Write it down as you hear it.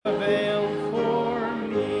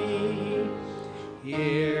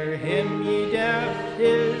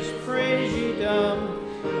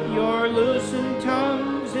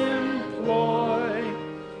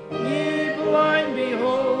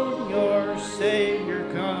Savior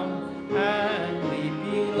come, and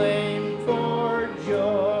leap ye lame for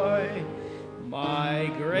joy.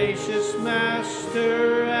 My gracious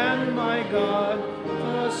Master and my God,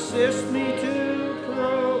 assist me to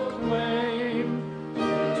proclaim,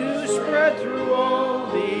 to spread through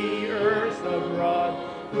all the earth abroad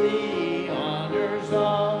the honors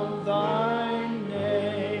of thy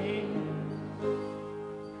name.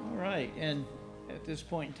 All right, and at this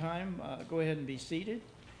point in time, go ahead and be seated.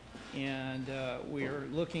 And we are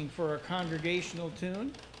looking for a congregational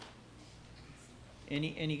tune.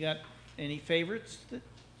 Any favorites that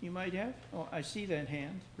you might have? Oh, I see that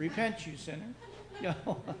hand. Repent, you sinner.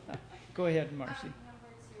 No. Go ahead, Marcy.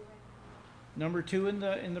 Number two in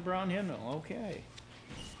the brown hymnal. Okay.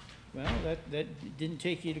 Well, that didn't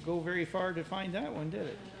take you to go very far to find that one, did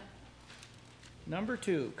it? Number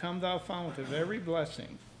 2, Come Thou Fount of Every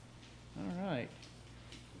Blessing. All right.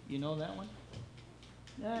 You know that one?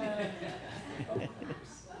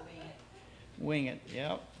 Wing it,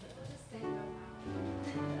 yep.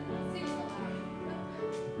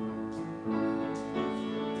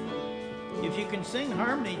 If you can sing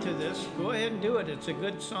harmony to this, go ahead and do it. It's a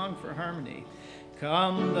good song for harmony.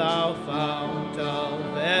 Come thou fount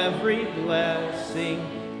of every blessing,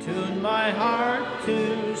 tune my heart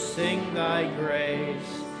to sing thy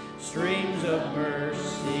grace. Streams of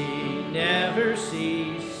mercy never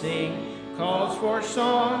ceasing, calls for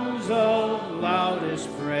songs of loudest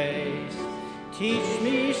praise. Teach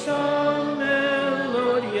me some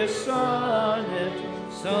melodious sonnet,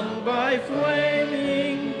 sung by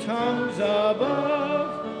flaming tongues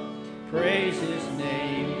above. Praise his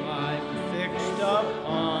name, I'm fixed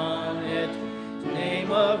upon it,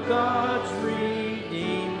 name of God's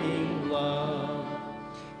redeeming love.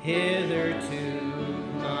 Hitherto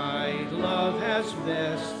thy love has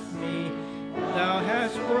blessed me, thou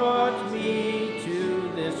hast brought me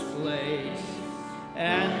to this place,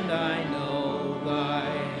 and I know thy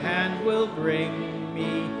hand will bring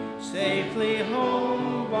me safely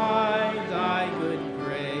home by thy good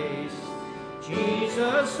grace.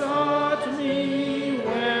 Jesus sought me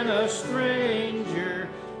when a stranger,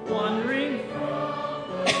 wandering from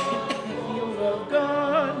the field of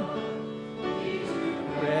God,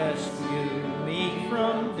 rescued me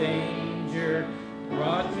from danger,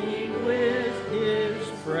 brought me with his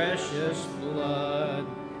precious blood.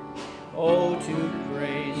 Oh, to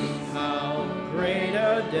grace, how great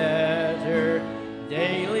a debtor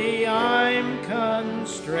daily I'm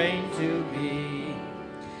constrained to be.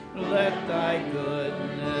 Let thy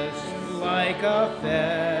goodness like a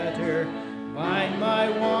fetter bind my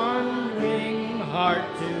wandering heart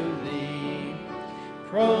to thee.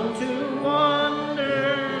 Prone to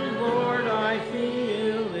wander, Lord, I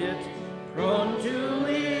feel it, prone to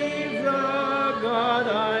leave the God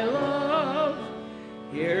I love.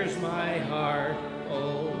 Here's my heart,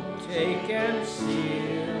 oh, take and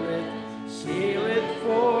seal it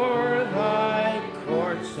for thy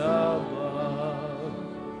courts above.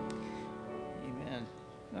 Amen.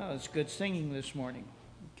 Well, it's good singing this morning.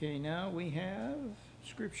 Okay, now we have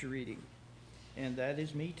scripture reading, and that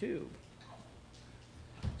is me too.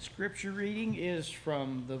 Scripture reading is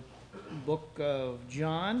from the book of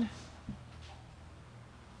John,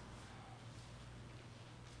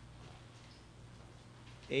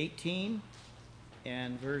 (18)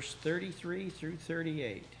 and verse 33 through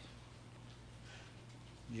 38.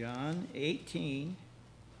 John 18,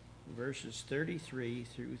 verses 33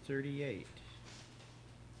 through 38.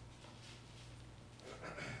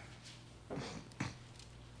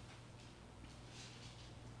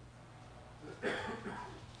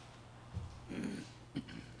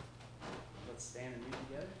 Let's stand and read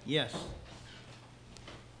together. Yes.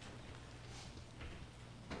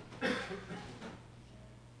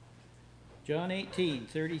 John 18,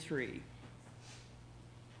 33.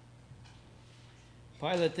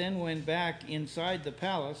 Pilate then went back inside the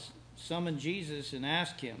palace, summoned Jesus, and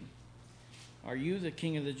asked him, "Are you the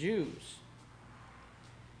king of the Jews?"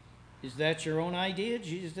 "Is that your own idea?"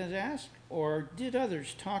 Jesus asked, "or did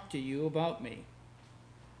others talk to you about me?"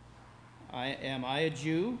 Am I a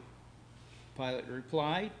Jew?" Pilate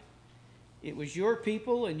replied. "It was your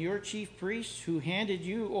people and your chief priests who handed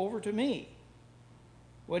you over to me.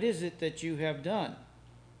 What is it that you have done?"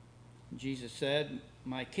 Jesus said,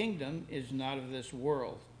 "My kingdom is not of this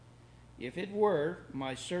world. If it were,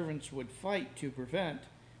 my servants would fight to prevent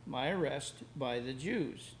my arrest by the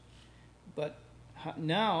Jews. But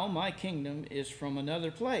now my kingdom is from another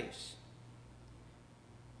place."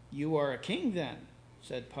 "You are a king then,"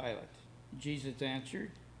 said Pilate. Jesus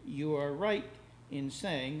answered, "You are right in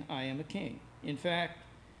saying I am a king. In fact,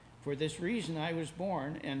 for this reason I was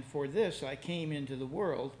born, and for this I came into the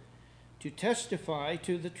world, to testify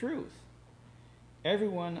to the truth.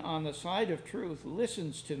 Everyone on the side of truth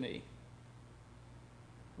listens to me.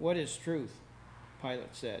 What is truth?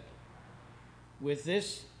 Pilate said. With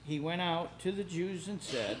this, he went out to the Jews and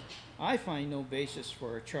said, I find no basis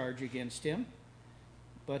for a charge against him,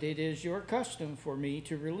 but it is your custom for me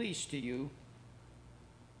to release to you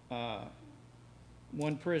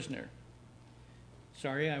one prisoner.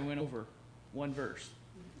 Sorry, I went over one verse.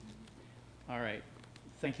 All right.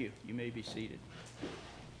 Thank you. You may be seated.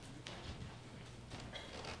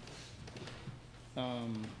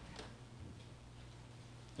 Another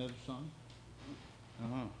song?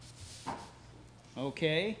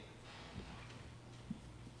 Okay.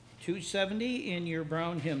 270 in your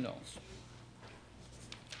brown hymnals.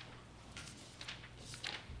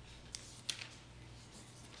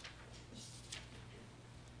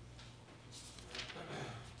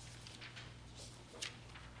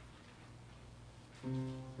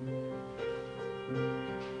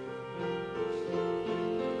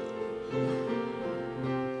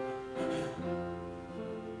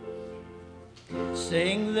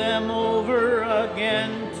 Sing them over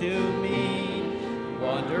again to me,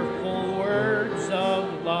 wonderful words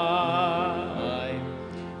of life.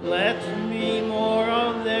 Let me more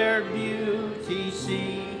of their beauty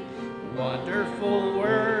see, wonderful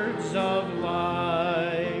words of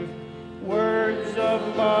life. Words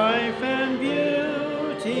of life and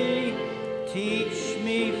beauty, teach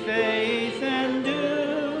me faith and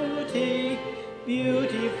duty.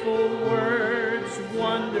 Beautiful words,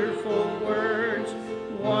 wonderful words,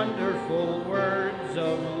 wonderful words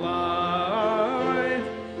of life.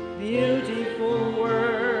 Beautiful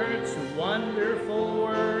words, wonderful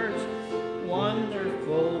words,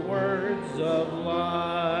 wonderful words of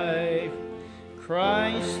life.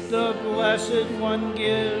 Christ the Blessed One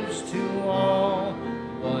gives to all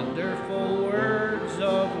wonderful words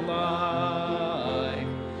of life.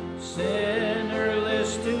 Sinner,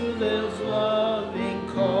 list to this loving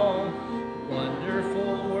call,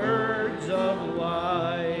 wonderful words of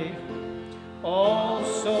life. All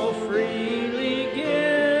so freely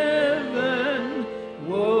given,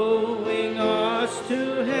 wooing us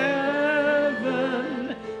to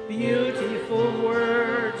heaven. Beautiful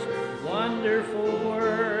words, wonderful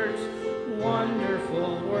words,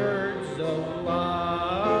 wonderful words of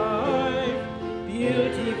life.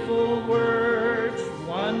 Beautiful words,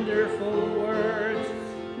 wonderful words,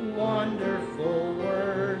 wonderful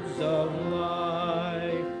words of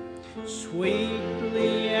life.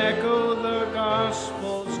 Sweetly echo the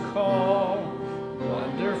gospel's call,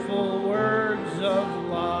 wonderful words of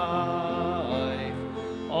life.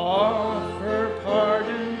 Offer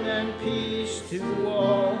pardon and peace to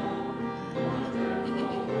all,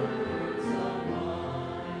 wonderful words of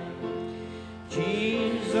life.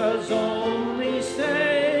 Jesus only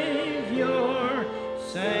Savior,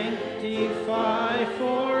 sanctify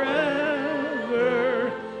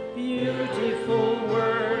forever. Beautiful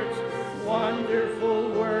words,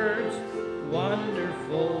 wonderful words,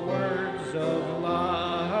 wonderful words of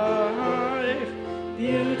life.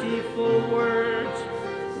 Beautiful words,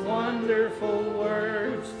 wonderful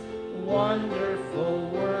words, wonderful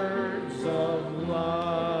words of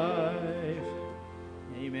life.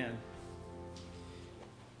 Amen.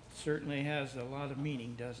 Certainly has a lot of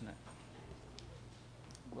meaning, doesn't it?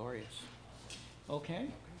 Glorious. Okay,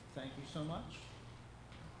 thank you so much.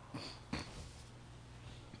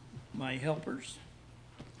 My helpers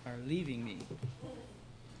are leaving me.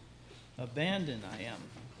 Abandoned I am.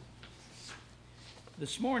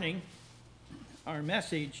 This morning, our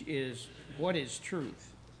message is, what is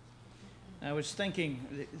truth? I was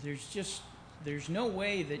thinking, there's no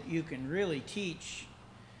way that you can really teach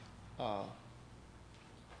all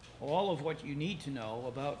of what you need to know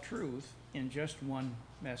about truth in just one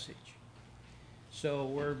message. So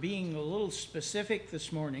we're being a little specific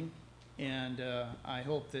this morning, and I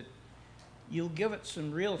hope that you'll give it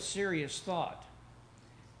some real serious thought.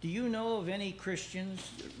 Do you know of any Christians,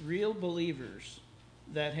 real believers,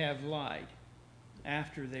 that have lied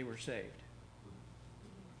after they were saved?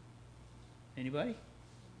 Anybody?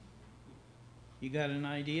 You got an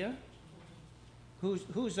idea? Who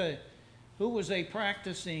was a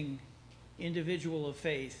practicing individual of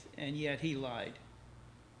faith and yet he lied?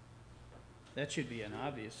 That should be an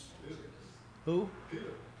obvious. Who? Peter.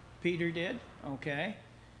 Peter did? Okay.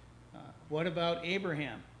 What about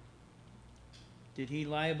Abraham? Did he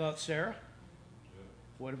lie about Sarah? Yeah.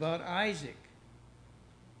 What about Isaac?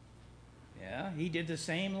 Yeah, he did the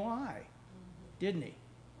same lie, didn't he?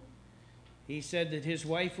 He said that his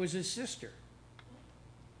wife was his sister,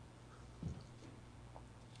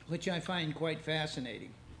 which I find quite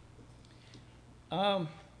fascinating.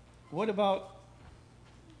 What about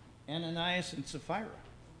Ananias and Sapphira?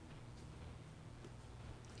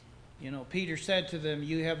 You know, Peter said to them,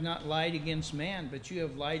 "You have not lied against man, but you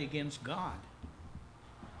have lied against God."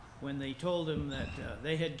 When they told him that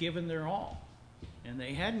they had given their all, and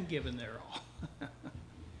they hadn't given their all.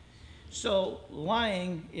 So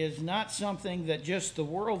lying is not something that just the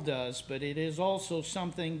world does, but it is also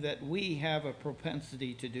something that we have a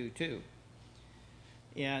propensity to do too.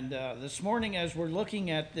 And this morning, as we're looking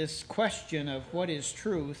at this question of what is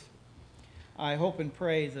truth, I hope and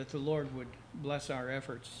pray that the Lord would bless our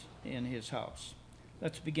efforts in his house.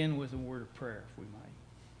 Let's begin with a word of prayer, if we might.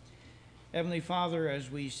 Heavenly Father,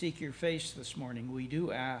 as we seek your face this morning, we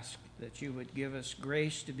do ask that you would give us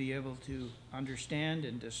grace to be able to understand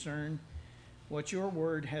and discern what your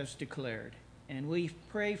word has declared. And we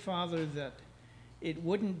pray, Father, that it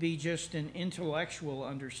wouldn't be just an intellectual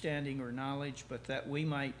understanding or knowledge, but that we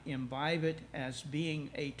might imbibe it as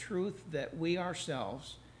being a truth that we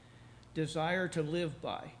ourselves desire to live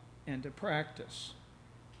by and to practice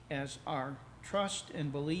as our trust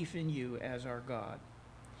and belief in you as our God.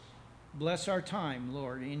 Bless our time,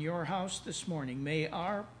 Lord, in your house this morning. May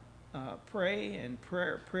our prayer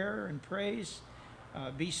and praise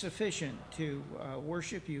be sufficient to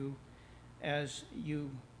worship you as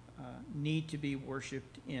you need to be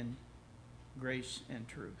worshiped in grace and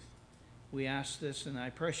truth. We ask this in thy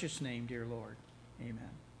precious name, dear Lord.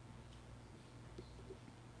 Amen.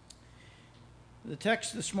 The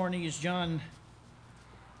text this morning is John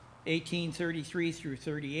 18:33 through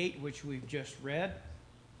 38, which we've just read.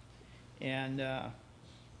 And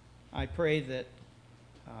I pray that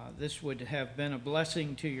this would have been a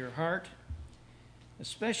blessing to your heart,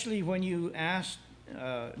 especially when you asked,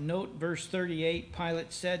 note verse 38,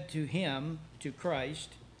 Pilate said to him, to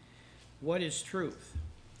Christ, "What is truth?"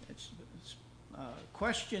 It's a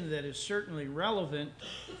question that is certainly relevant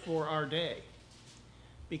for our day,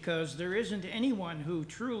 because there isn't anyone who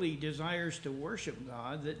truly desires to worship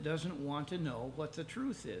God that doesn't want to know what the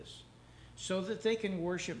truth is, so that they can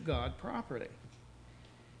worship God properly.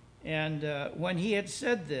 And when he had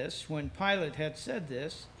said this, when Pilate had said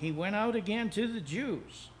this, he went out again to the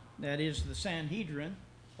Jews, that is the Sanhedrin,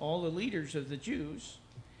 all the leaders of the Jews,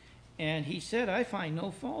 and he said, "I find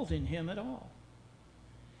no fault in him at all."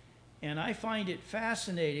 And I find it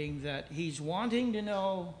fascinating that he's wanting to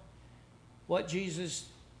know what Jesus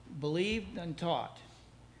believed and taught.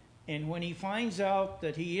 And when he finds out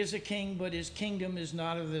that he is a king, but his kingdom is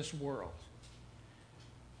not of this world,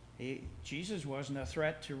 Jesus wasn't a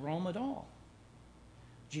threat to Rome at all.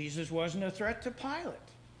 Jesus wasn't a threat to Pilate.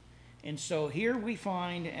 And so here we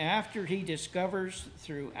find, after he discovers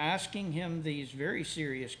through asking him these very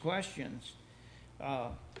serious questions,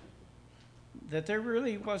 that there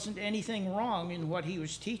really wasn't anything wrong in what he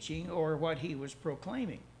was teaching or what he was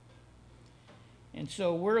proclaiming. And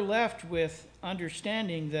so we're left with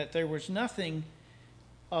understanding that there was nothing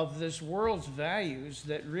of this world's values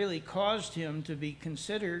that really caused him to be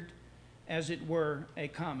considered, as it were, a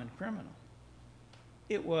common criminal.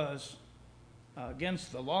 It was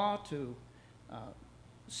against the law to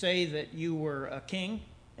say that you were a king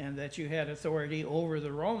and that you had authority over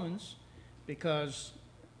the Romans, because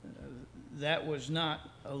that was not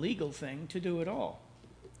a legal thing to do at all.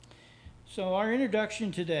 So our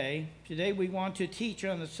introduction today we want to teach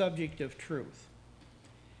on the subject of truth.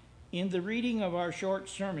 In the reading of our short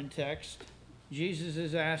sermon text, Jesus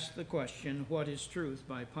is asked the question, "What is truth?"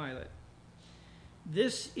 by Pilate.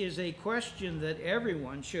 This is a question that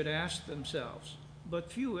everyone should ask themselves, but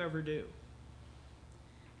few ever do.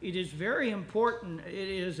 It is very important. It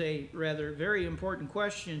is a rather very important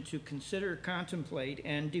question to consider, contemplate,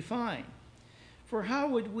 and define. For how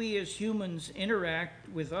would we as humans interact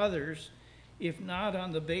with others if not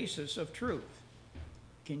on the basis of truth?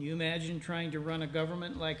 Can you imagine trying to run a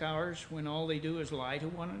government like ours when all they do is lie to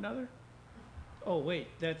one another? Oh, wait,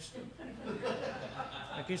 I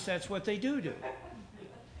guess that's what they do.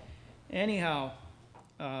 Anyhow,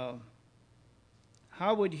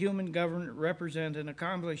 how would human government represent and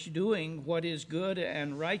accomplish doing what is good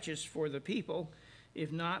and righteous for the people,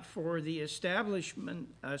 if not for the established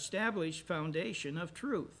foundation of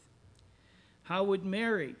truth? How would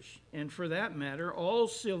marriage, and for that matter, all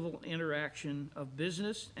civil interaction of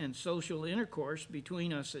business and social intercourse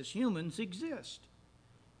between us as humans exist,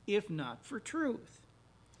 if not for truth?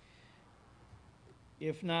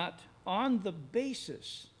 If not on the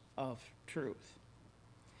basis of truth.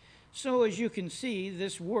 So as you can see,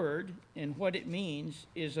 this word and what it means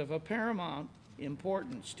is of a paramount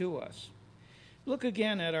importance to us. Look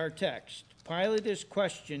again at our text. Pilate is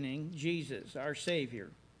questioning Jesus, our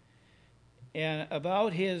Savior, and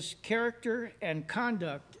about his character and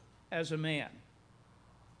conduct as a man.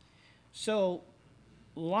 So,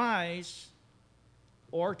 lies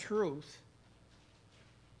or truth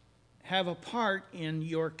have a part in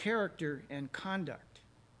your character and conduct.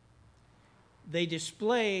 They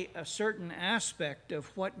display a certain aspect of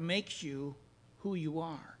what makes you who you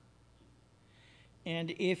are.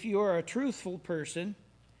 And if you're a truthful person,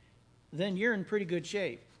 then you're in pretty good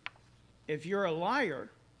shape. If you're a liar,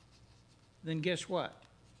 then guess what?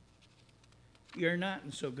 You're not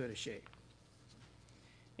in so good a shape.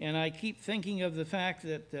 And I keep thinking of the fact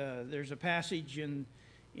that there's a passage in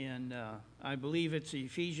I believe it's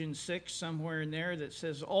Ephesians 6, somewhere in there, that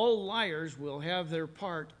says all liars will have their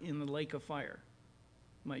part in the lake of fire.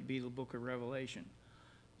 Might be the book of Revelation.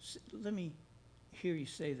 Let me hear you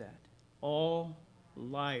say that. All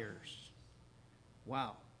liars.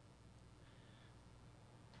 Wow.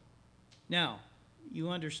 Now, you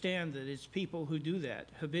understand that it's people who do that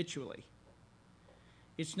habitually.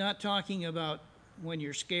 It's not talking about when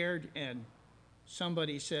you're scared and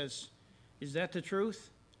somebody says, "Is that the truth?"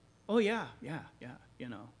 "Oh, yeah, you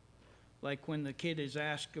know. Like when the kid is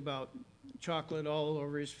asked about chocolate all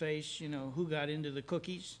over his face, you know, who got into the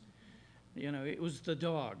cookies? You know, it was the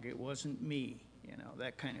dog, it wasn't me, you know,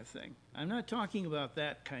 that kind of thing. I'm not talking about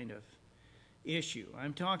that kind of issue.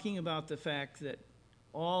 I'm talking about the fact that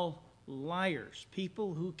all liars,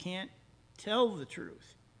 people who can't tell the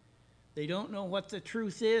truth, they don't know what the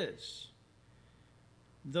truth is.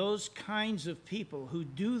 Those kinds of people who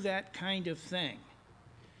do that kind of thing,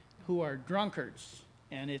 who are drunkards,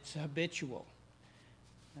 and it's habitual.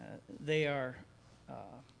 They are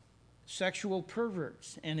sexual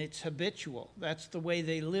perverts, and it's habitual. That's the way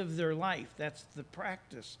they live their life. That's the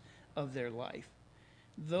practice of their life.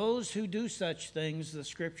 Those who do such things, the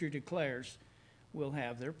Scripture declares, will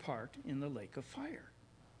have their part in the lake of fire.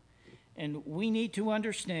 And we need to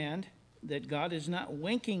understand that God is not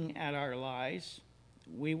winking at our lies.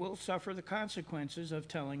 We will suffer the consequences of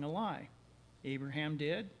telling a lie. Abraham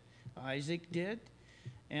did, Isaac did,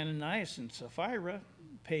 Ananias and Sapphira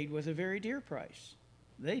paid with a very dear price.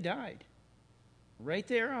 They died right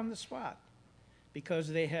there on the spot because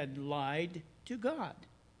they had lied to God.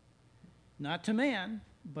 Not to man,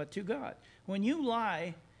 but to God. When you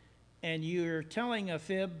lie and you're telling a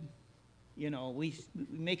fib, you know, we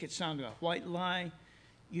make it sound a white lie.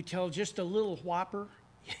 You tell just a little whopper.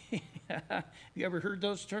 You ever heard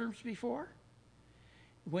those terms before?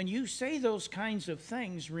 When you say those kinds of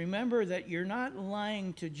things, remember that you're not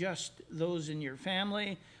lying to just those in your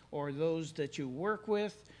family or those that you work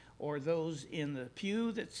with or those in the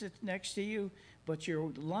pew that sit next to you, but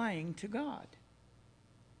you're lying to God.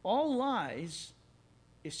 All lies,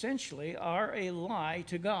 essentially, are a lie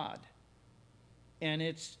to God. And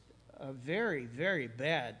it's a very, very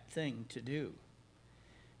bad thing to do.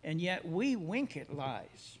 And yet we wink at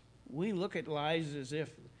lies. We look at lies as if,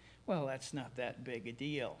 well, that's not that big a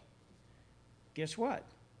deal. Guess what?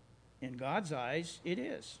 In God's eyes, it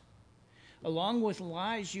is. Along with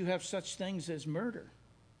lies, you have such things as murder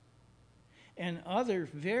and other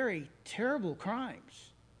very terrible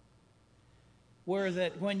crimes, where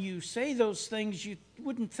that when you say those things, you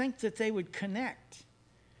wouldn't think that they would connect.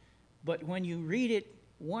 But when you read it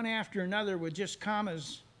one after another with just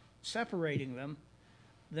commas separating them,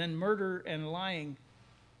 then murder and lying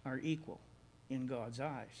are equal in God's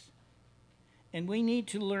eyes. And we need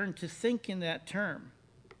to learn to think in that term.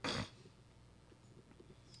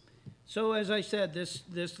 So as I said,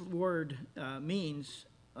 this word means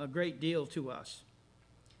a great deal to us.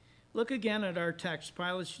 Look again at our text.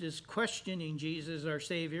 Pilate is questioning Jesus, our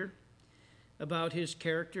Savior, about his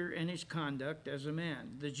character and his conduct as a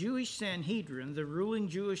man. The Jewish Sanhedrin, the ruling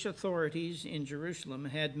Jewish authorities in Jerusalem,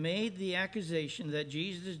 had made the accusation that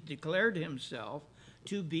Jesus declared himself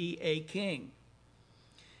to be a king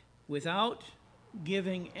without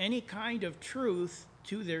giving any kind of truth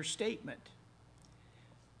to their statement.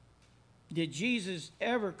 Did Jesus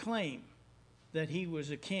ever claim that he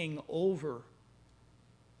was a king over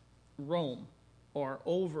Rome or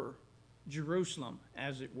over Jerusalem,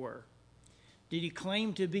 as it were? Did he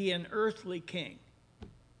claim to be an earthly king?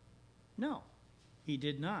 No, he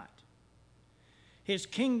did not. His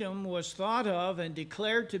kingdom was thought of and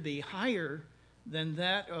declared to be higher than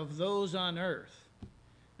that of those on earth.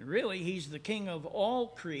 And really, he's the king of all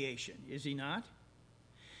creation, is he not?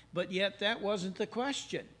 But yet that wasn't the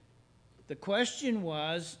question. The question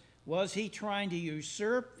was he trying to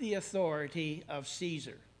usurp the authority of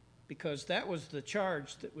Caesar? Because that was the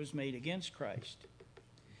charge that was made against Christ.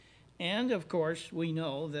 And, of course, we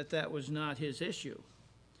know that that was not his issue.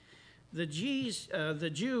 The Jews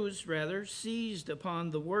seized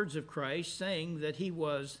upon the words of Christ, saying that he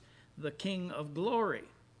was the King of glory.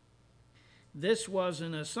 This was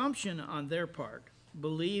an assumption on their part,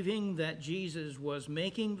 believing that Jesus was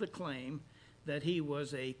making the claim that he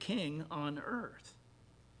was a king on earth.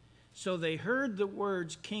 So they heard the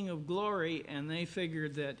words King of Glory, and they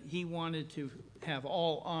figured that he wanted to have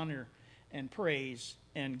all honor and praise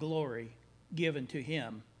and glory given to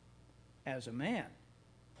him as a man.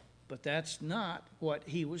 But that's not what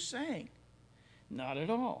he was saying. Not at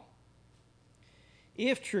all.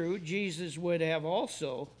 If true, Jesus would have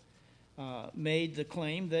also made the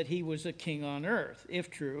claim that he was a king on earth. If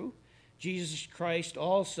true, Jesus Christ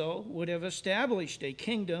also would have established a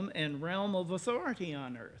kingdom and realm of authority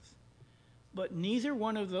on earth. But neither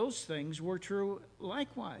one of those things were true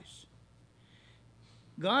likewise.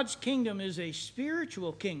 God's kingdom is a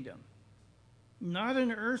spiritual kingdom, not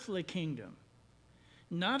an earthly kingdom,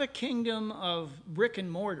 not a kingdom of brick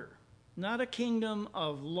and mortar, not a kingdom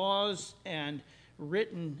of laws and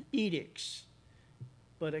written edicts,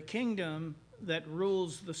 but a kingdom that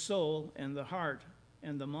rules the soul and the heart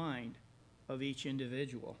and the mind of each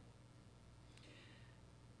individual.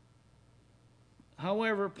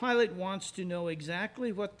 However, Pilate wants to know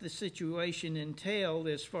exactly what the situation entailed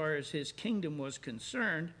as far as his kingdom was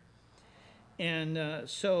concerned, and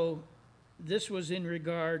so this was in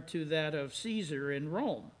regard to that of Caesar in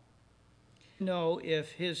Rome. Know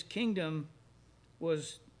if his kingdom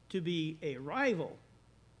was to be a rival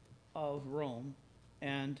of Rome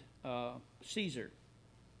and Caesar.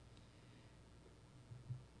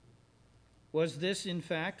 Was this, in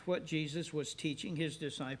fact, what Jesus was teaching his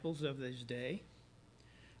disciples of his day?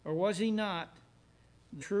 Or was he not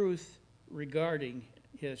the truth regarding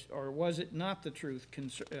his, or was it not the truth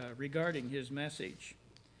regarding his message?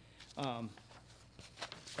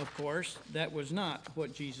 Of course, that was not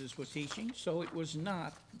what Jesus was teaching, so it was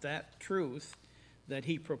not that truth that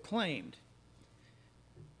he proclaimed.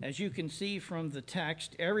 As you can see from the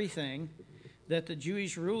text, everything that the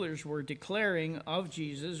Jewish rulers were declaring of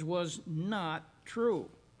Jesus was not true.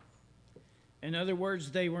 In other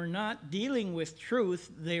words, they were not dealing with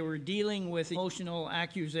truth, they were dealing with emotional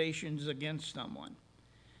accusations against someone.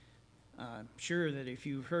 I'm sure that if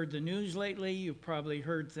you've heard the news lately, you've probably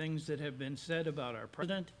heard things that have been said about our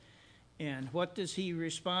president. And what does he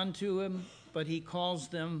respond to him? But he calls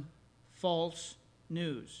them false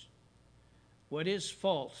news. What is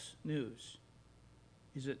false news?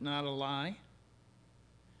 Is it not a lie?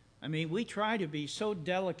 I mean, we try to be so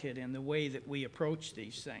delicate in the way that we approach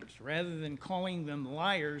these things. Rather than calling them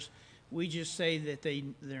liars, we just say that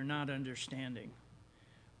they're not understanding.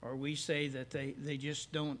 Or we say that they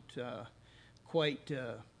just don't quite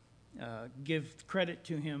give credit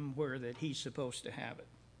to him where that he's supposed to have it.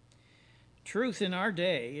 Truth in our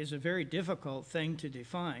day is a very difficult thing to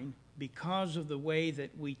define because of the way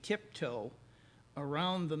that we tiptoe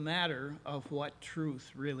around the matter of what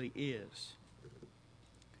truth really is.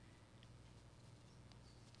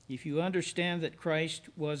 If you understand that Christ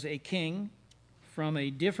was a king from a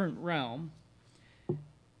different realm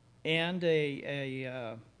and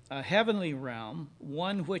a heavenly realm,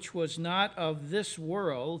 one which was not of this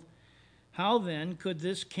world, how then could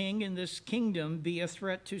this king and this kingdom be a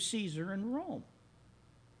threat to Caesar and Rome?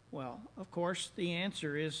 Well, of course, the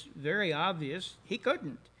answer is very obvious. He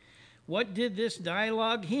couldn't. What did this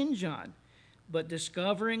dialogue hinge on? But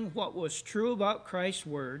discovering what was true about Christ's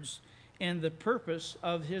words and the purpose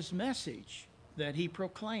of his message that he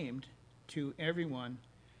proclaimed to everyone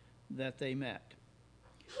that they met.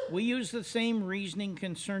 We use the same reasoning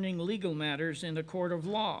concerning legal matters in a court of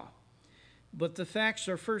law, but the facts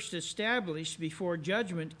are first established before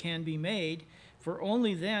judgment can be made, for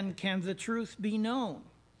only then can the truth be known.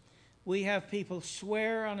 We have people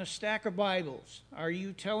swear on a stack of Bibles, "Are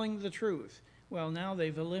you telling the truth?" Well, now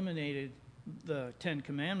they've eliminated the Ten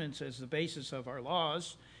Commandments as the basis of our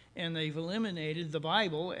laws, and they've eliminated the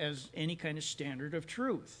Bible as any kind of standard of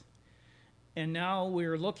truth. And now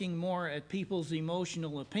we're looking more at people's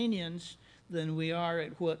emotional opinions than we are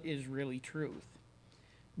at what is really truth.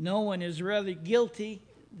 No one is really guilty.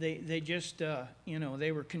 They just,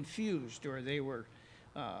 they were confused, or they were,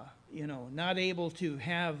 not able to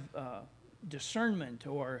have discernment,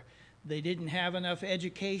 or they didn't have enough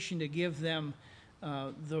education to give them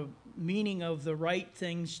the meaning of the right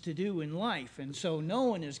things to do in life. And so no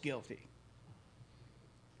one is guilty.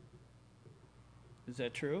 Is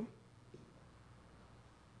that true?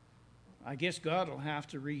 I guess God will have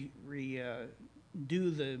to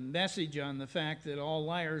do the message on the fact that all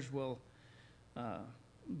liars will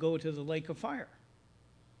go to the lake of fire.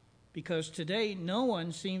 Because today, no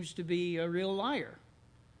one seems to be a real liar.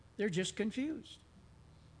 They're just confused.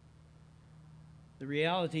 The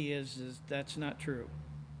reality is that's not true.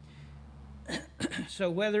 So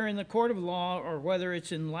whether in the court of law or whether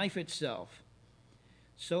it's in life itself,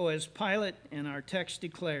 so as Pilate in our text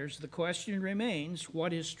declares, the question remains,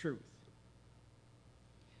 what is truth?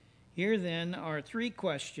 Here then are three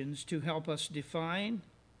questions to help us define,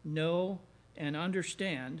 know, and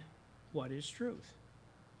understand what is truth.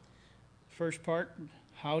 First part,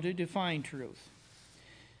 how to define truth.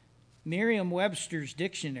 Merriam-Webster's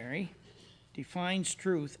dictionary defines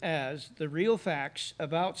truth as the real facts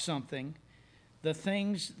about something, the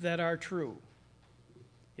things that are true.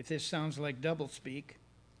 If this sounds like doublespeak,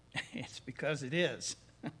 it's because it is.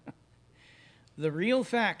 The real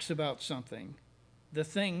facts about something, the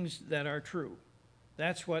things that are true.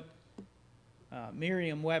 That's what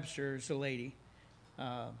Merriam-Webster, is a lady,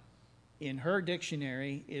 in her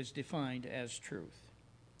dictionary is defined as truth.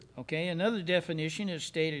 Okay, another definition is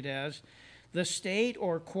stated as the state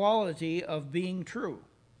or quality of being true.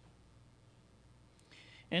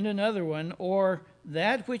 And another one, or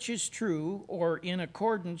that which is true or in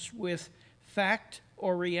accordance with fact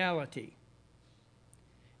or reality.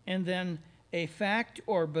 And then a fact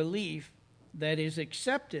or belief that is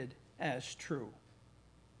accepted as true.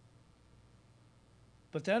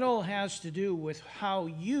 But that all has to do with how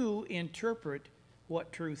you interpret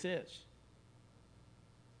what truth is.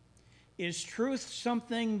 Is truth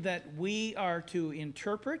something that we are to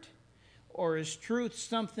interpret, or is truth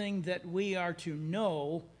something that we are to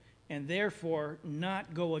know and therefore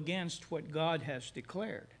not go against what God has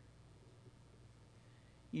declared?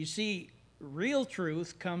 You see, real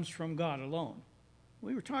truth comes from God alone.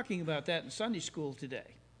 We were talking about that in Sunday school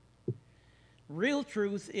today. Real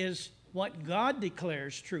truth is what God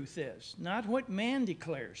declares truth is, not what man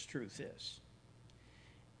declares truth is.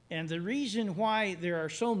 And the reason why there are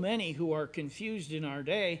so many who are confused in our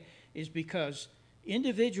day is because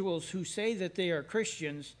individuals who say that they are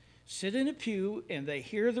Christians sit in a pew and they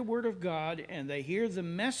hear the Word of God and they hear the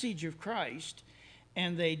message of Christ,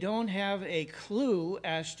 and they don't have a clue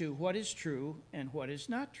as to what is true and what is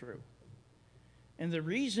not true. And the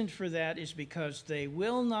reason for that is because they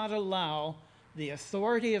will not allow the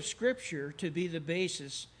authority of Scripture to be the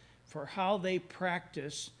basis for how they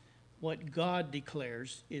practice what God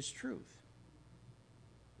declares is truth.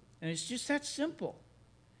 And it's just that simple.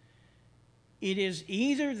 It is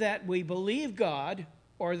either that we believe God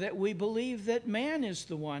or that we believe that man is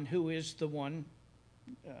the one who is the one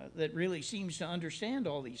that really seems to understand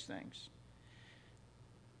all these things.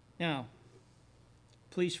 Now,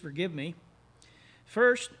 please forgive me.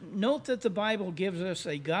 First, note that the Bible gives us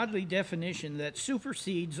a godly definition that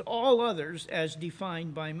supersedes all others as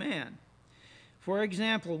defined by man. For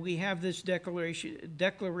example, we have this declared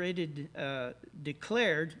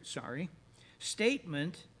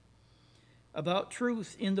statement about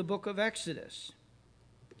truth in the book of Exodus.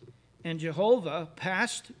 And Jehovah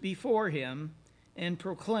passed before him and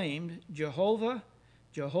proclaimed, Jehovah,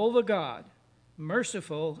 Jehovah God,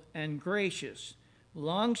 merciful and gracious,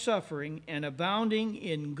 long-suffering and abounding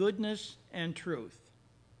in goodness and truth,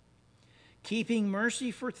 keeping mercy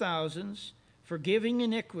for thousands, forgiving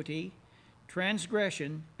iniquity,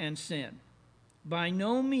 transgression, and sin, by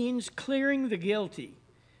no means clearing the guilty,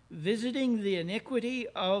 visiting the iniquity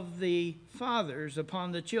of the fathers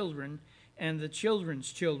upon the children and the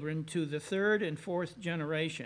children's children to the third and fourth generation.